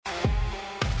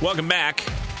Welcome back.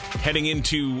 Heading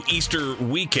into Easter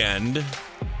weekend.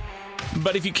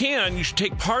 But if you can, you should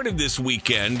take part of this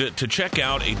weekend to check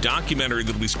out a documentary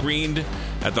that will be screened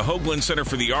at the Hoagland Center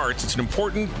for the Arts. It's an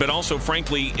important, but also,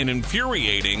 frankly, an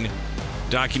infuriating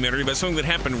documentary about something that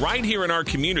happened right here in our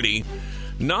community,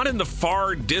 not in the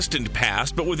far distant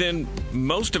past, but within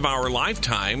most of our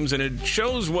lifetimes. And it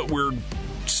shows what we're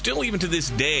still, even to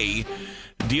this day,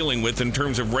 dealing with in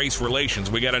terms of race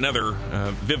relations. We got another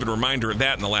vivid reminder of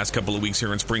that in the last couple of weeks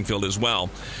here in Springfield as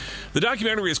well. The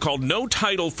documentary is called No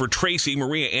Title for Tracey.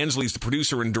 Maria Ansley is the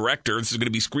producer and director. This is going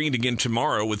to be screened again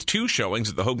tomorrow with 2 showings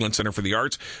at the Hoagland Center for the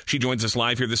Arts. She joins us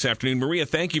live here this afternoon. Maria,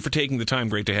 thank you for taking the time.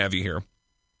 Great to have you here.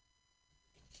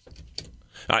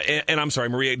 And I'm sorry,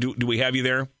 Maria, do we have you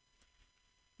there?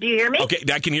 Do you hear me? Okay,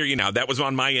 I can hear you now. That was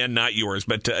on my end, not yours.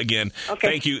 But again,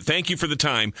 okay. Thank you for the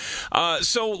time.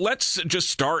 So let's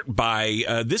just start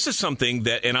by this is something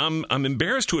that, and I'm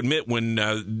embarrassed to admit, when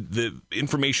the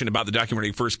information about the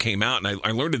documentary first came out, and I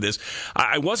learned of this,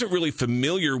 I wasn't really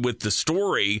familiar with the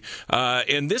story.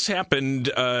 And this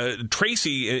happened.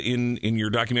 Tracey in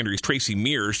your documentary is Tracey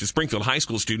Mears, the Springfield High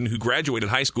School student who graduated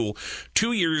high school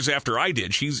 2 years after I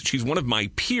did. She's one of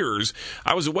my peers.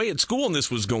 I was away at school and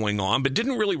this was going on, but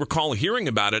didn't really recall hearing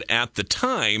about it at the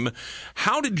time.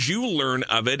 How did you learn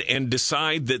of it and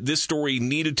decide that this story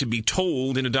needed to be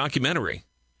told in a documentary?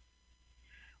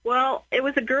 Well, it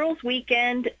was a girls'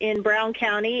 weekend in Brown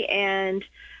County, and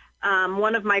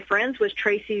one of my friends was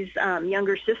Tracey's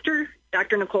younger sister,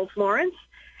 Dr. Nicole Florence,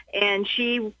 and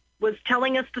she was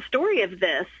telling us the story of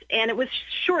this. And it was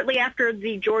shortly after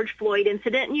the George Floyd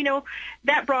incident. And, you know,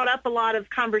 that brought up a lot of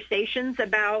conversations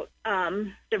about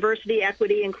diversity,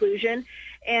 equity, inclusion.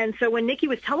 And so when Nikki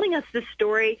was telling us this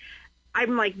story,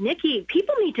 I'm like, Nikki,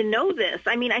 people need to know this.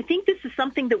 I mean, I think this is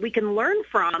something that we can learn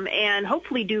from and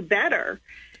hopefully do better.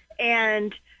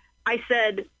 And I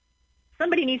said,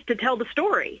 somebody needs to tell the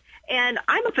story. And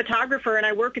I'm a photographer, and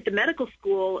I work at the medical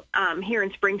school here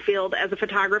in Springfield as a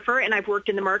photographer, and I've worked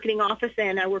in the marketing office,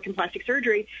 and I work in plastic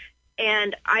surgery.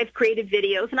 And I've created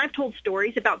videos, and I've told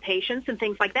stories about patients and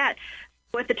things like that.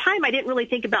 So at the time, I didn't really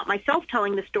think about myself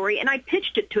telling the story, and I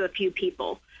pitched it to a few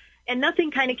people, and nothing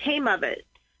kind of came of it.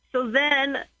 So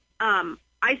then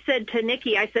I said to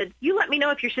Nikki, I said, you let me know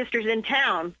if your sister's in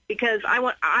town, because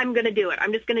I'm going to do it.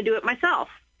 I'm just going to do it myself.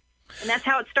 And that's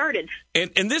how it started.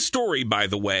 And this story, by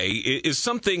the way, is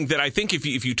something that I think if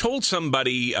you told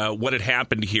somebody what had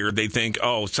happened here, they'd think,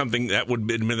 oh, something that would have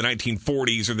been in the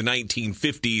 1940s or the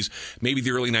 1950s, maybe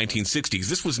the early 1960s.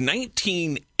 This was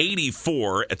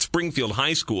 1984 at Springfield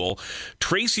High School.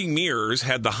 Tracey Mears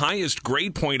had the highest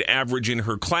grade point average in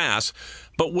her class,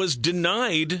 but was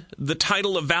denied the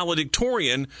title of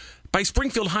valedictorian by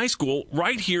Springfield High School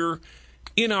right here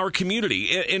in our community.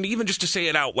 And even just to say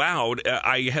it out loud,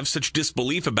 I have such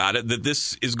disbelief about it that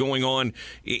this is going on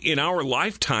in our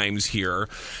lifetimes here.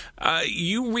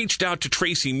 You reached out to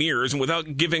Tracey Mears, and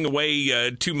without giving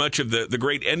away too much of the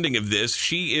great ending of this,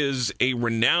 she is a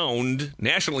renowned,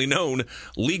 nationally known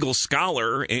legal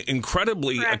scholar,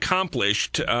 incredibly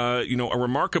accomplished, a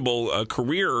remarkable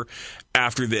career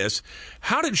after this.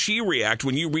 How did she react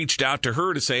when you reached out to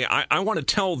her to say, I want to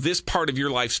tell this part of your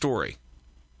life story?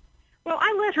 Well,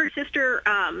 I let her sister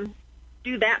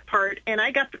do that part, and I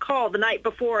got the call the night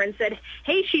before and said,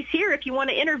 hey, she's here if you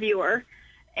want to interview her.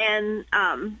 And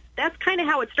that's kind of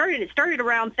how it started. It started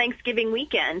around Thanksgiving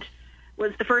weekend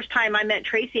was the first time I met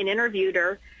Tracey and interviewed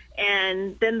her.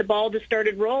 And then the ball just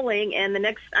started rolling. And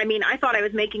I thought I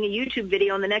was making a YouTube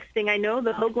video, and the next thing I know,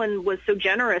 the Hoagland was so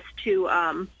generous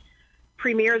to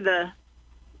premiere the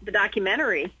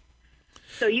documentary.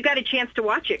 So you got a chance to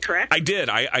watch it, correct? I did.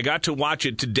 I got to watch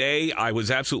it today. I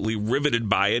was absolutely riveted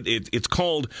by it. It's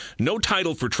called No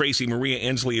Title for Tracey. Maria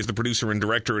Ansley is the producer and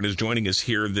director and is joining us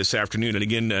here this afternoon. And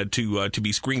again, to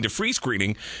be screened, a free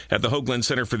screening at the Hoagland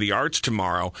Center for the Arts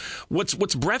tomorrow. What's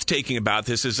breathtaking about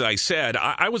this, as I said,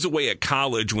 I was away at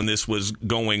college when this was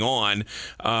going on.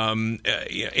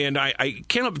 And I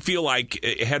cannot feel like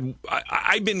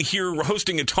I'd been here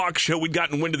hosting a talk show, we'd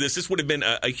gotten wind of this would have been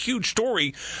a huge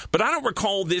story. But I don't recall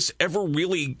this ever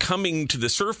really coming to the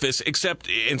surface, except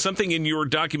in something in your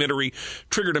documentary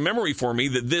triggered a memory for me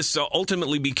that this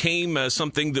ultimately became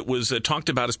something that was talked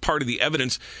about as part of the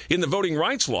evidence in the voting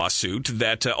rights lawsuit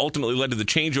that ultimately led to the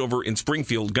changeover in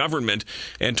Springfield government,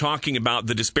 and talking about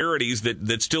the disparities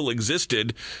that still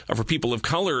existed for people of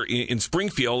color in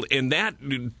Springfield. And that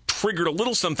triggered a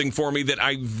little something for me that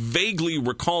I vaguely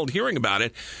recalled hearing about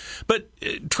it. But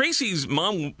Tracey's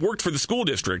mom worked for the school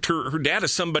district. Her dad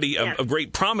is somebody of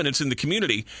great prominence in the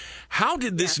community. How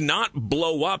did this not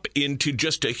blow up into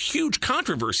just a huge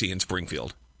controversy in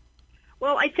Springfield?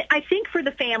 Well, I think for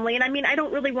the family, and I mean, I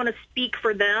don't really want to speak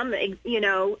for them. You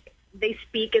know, they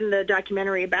speak in the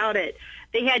documentary about it.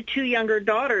 They had 2 younger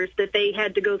daughters that they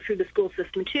had to go through the school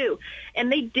system too,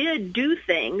 and they did do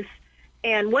things.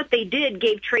 And what they did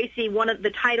gave Tracey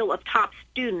the title of top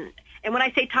student. And when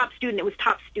I say top student, it was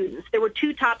top students. There were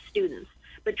 2 top students,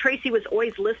 but Tracey was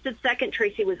always listed second.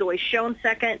 Tracey was always shown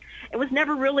second, and was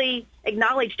never really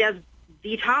acknowledged as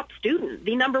the top student,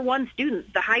 the number 1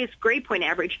 student, the highest grade point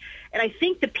average. And I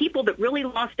think the people that really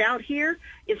lost out here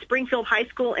is Springfield High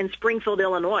School and Springfield,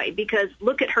 Illinois, because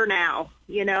look at her now,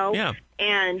 you know,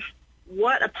 and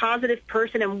what a positive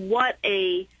person and what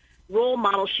a role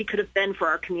model she could have been for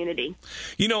our community.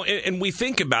 You know, and we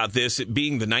think about this it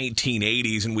being the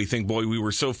 1980s, and we think, boy, we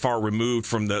were so far removed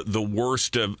from the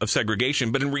worst of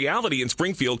segregation. But in reality, in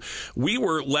Springfield, we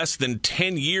were less than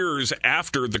 10 years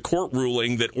after the court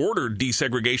ruling that ordered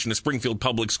desegregation of Springfield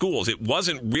public schools. It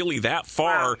wasn't really that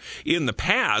far in the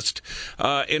past.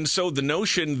 And so the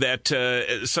notion that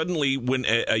suddenly when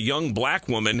a young black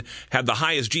woman had the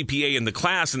highest GPA in the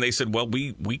class, and they said, well,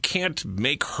 we can't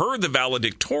make her the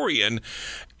valedictorian,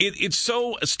 it's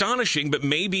so astonishing, but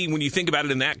maybe when you think about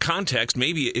it in that context,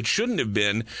 maybe it shouldn't have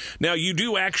been. Now, you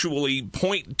do actually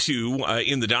point to,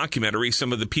 in the documentary,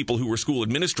 some of the people who were school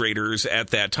administrators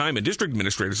at that time and district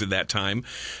administrators at that time.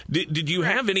 Did you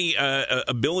have any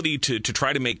ability to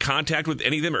try to make contact with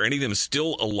any of them, or any of them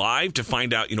still alive, to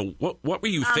find out, you know, what were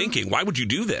you thinking? Why would you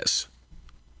do this?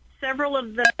 Several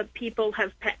of the people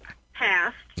have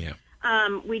passed. Yeah.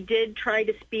 We did try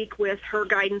to speak with her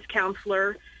guidance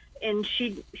counselor, and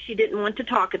she didn't want to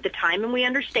talk at the time, and we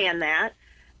understand that.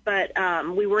 But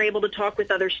we were able to talk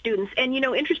with other students. And, you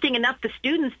know, interesting enough, the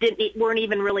students weren't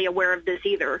even really aware of this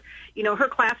either. You know, her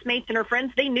classmates and her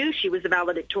friends, they knew she was a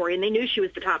valedictorian. They knew she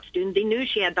was the top student. They knew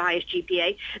she had the highest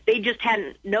GPA. They just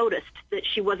hadn't noticed that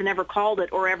she wasn't ever called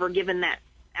it or ever given that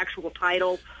actual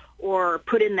title or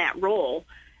put in that role.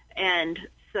 And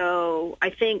so I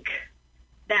think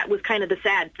that was kind of the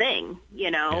sad thing,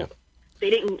 you know. Yeah. They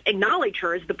didn't acknowledge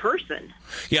her as the person.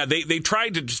 Yeah, they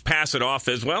tried to just pass it off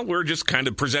as, well, we're just kind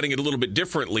of presenting it a little bit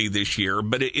differently this year.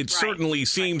 But it certainly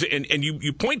seems, and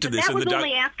you point to this in the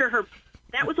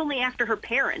That was only after her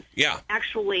parents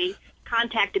actually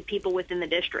contacted people within the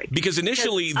district. Because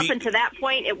initially, up until that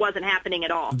point, it wasn't happening at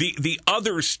all. The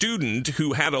other student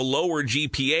who had a lower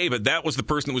GPA, but that was the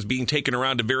person that was being taken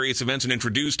around to various events and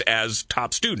introduced as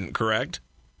top student, correct?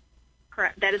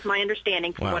 Correct. That is my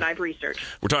understanding from what I've researched.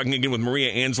 We're talking again with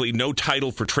Maria Ansley. No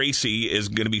Title for Tracey is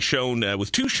going to be shown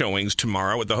with 2 showings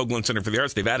tomorrow at the Hoagland Center for the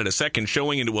Arts. They've added a second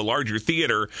showing into a larger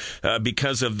theater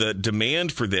because of the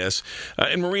demand for this.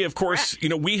 And Maria, of course, you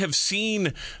know, we have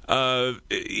seen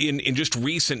in just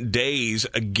recent days,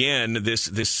 again,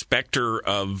 this specter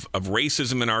of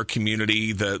racism in our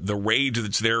community, the rage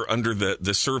that's there under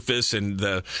the surface, and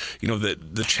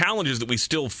the challenges that we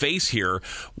still face here.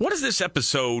 What does this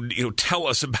episode, you know, tell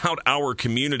us about our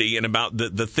community and about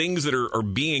the things that are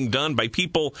being done by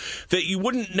people that you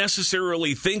wouldn't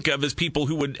necessarily think of as people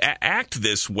who would act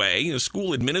this way, you know,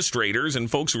 school administrators and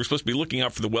folks who are supposed to be looking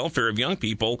out for the welfare of young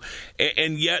people,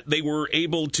 and yet they were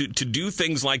able to do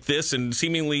things like this and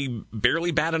seemingly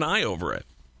barely bat an eye over it?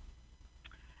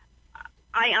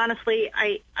 I honestly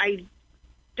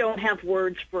don't have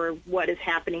words for what is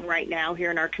happening right now here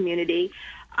in our community.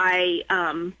 I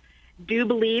do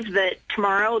believe that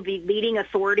tomorrow the leading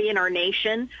authority in our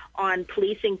nation on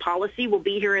policing policy will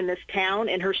be here in this town,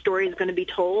 and her story is going to be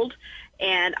told.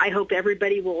 And I hope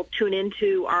everybody will tune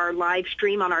into our live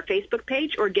stream on our Facebook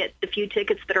page, or get the few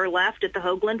tickets that are left at the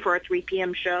Hoagland for our 3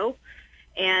 p.m. show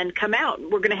and come out.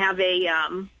 We're going to have a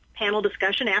panel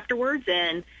discussion afterwards,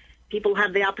 and people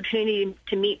have the opportunity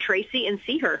to meet Tracey and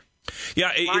see her.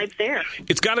 Yeah, live there.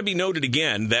 It's got to be noted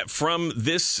again that from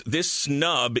this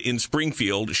snub in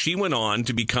Springfield, she went on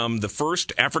to become the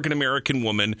first African-American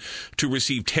woman to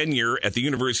receive tenure at the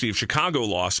University of Chicago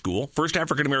Law School, first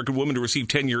African-American woman to receive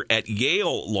tenure at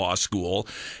Yale Law School,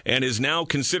 and is now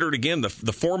considered, again, the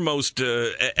foremost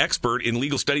expert in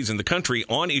legal studies in the country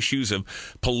on issues of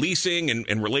policing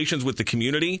and relations with the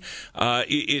community.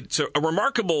 It's a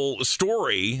remarkable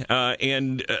story,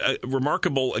 and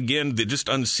remarkable, again, the just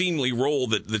unseemly role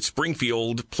that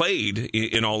Springfield played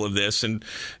in all of this, and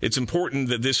it's important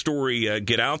that this story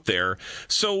get out there.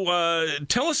 So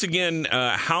tell us again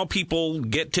how people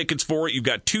get tickets for it. You've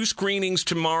got 2 screenings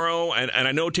tomorrow, and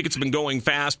I know tickets have been going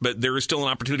fast, but there is still an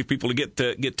opportunity for people to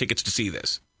get tickets to see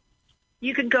this.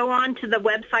 You could go on to the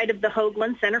website of the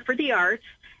Hoagland Center for the Arts,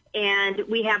 and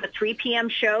we have a 3 p.m.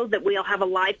 show that we'll have a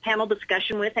live panel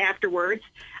discussion with afterwards.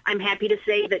 I'm happy to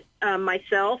say that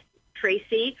myself,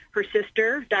 Tracey, her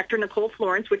sister, Dr. Nicole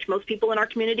Florence, which most people in our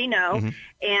community know,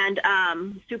 and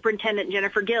Superintendent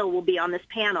Jennifer Gill will be on this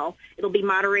panel. It'll be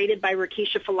moderated by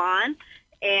Rakisha Falan,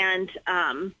 and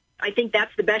I think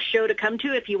that's the best show to come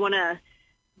to if you want to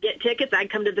get tickets.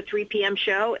 I'd come to the 3 p.m.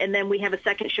 show, and then we have a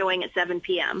second showing at 7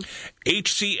 p.m.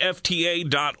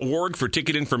 HCFTA.org for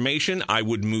ticket information. I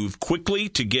would move quickly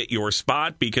to get your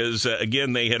spot because,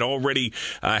 again, they had already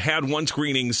had one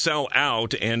screening sell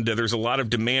out, and there's a lot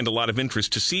of demand, a lot of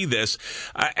interest to see this.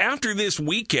 After this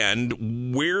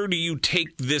weekend, where do you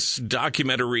take this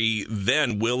documentary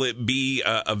then? Will it be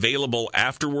available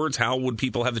afterwards? How would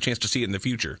people have the chance to see it in the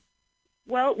future?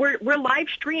 Well, we're live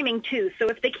streaming, too, so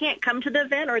if they can't come to the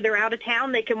event or they're out of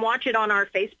town, they can watch it on our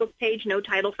Facebook page, No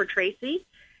Title for Tracey.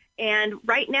 And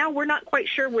right now, we're not quite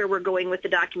sure where we're going with the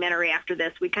documentary after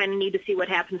this. We kind of need to see what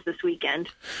happens this weekend.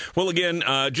 Well, again,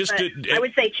 I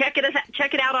would say check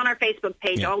it out on our Facebook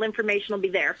page. Yeah. All information will be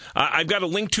there. I've got a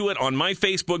link to it on my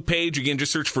Facebook page. Again,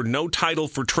 just search for No Title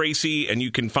for Tracey, and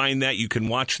you can find that. You can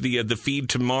watch the feed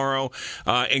tomorrow,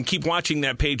 and keep watching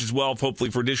that page as well, hopefully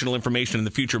for additional information in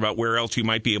the future about where else you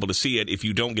might be able to see it if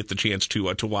you don't get the chance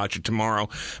to watch it tomorrow.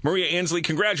 Maria Ansley,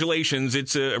 congratulations.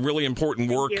 It's a really important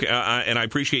work, and I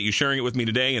appreciate you sharing it with me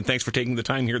today, and thanks for taking the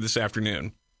time here this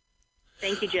afternoon.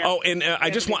 Thank you, Jeff. Oh, and I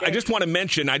just want to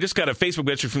mention, I just got a Facebook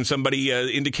message from somebody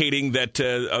indicating that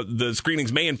the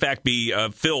screenings may in fact be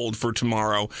filled for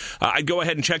tomorrow. I'd go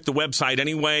ahead and check the website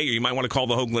anyway, or you might want to call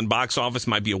the Hoagland box office.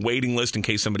 Might be a waiting list in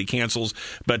case somebody cancels.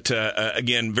 But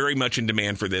again, very much in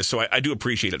demand for this, so I do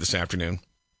appreciate it this afternoon.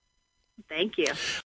 Thank you.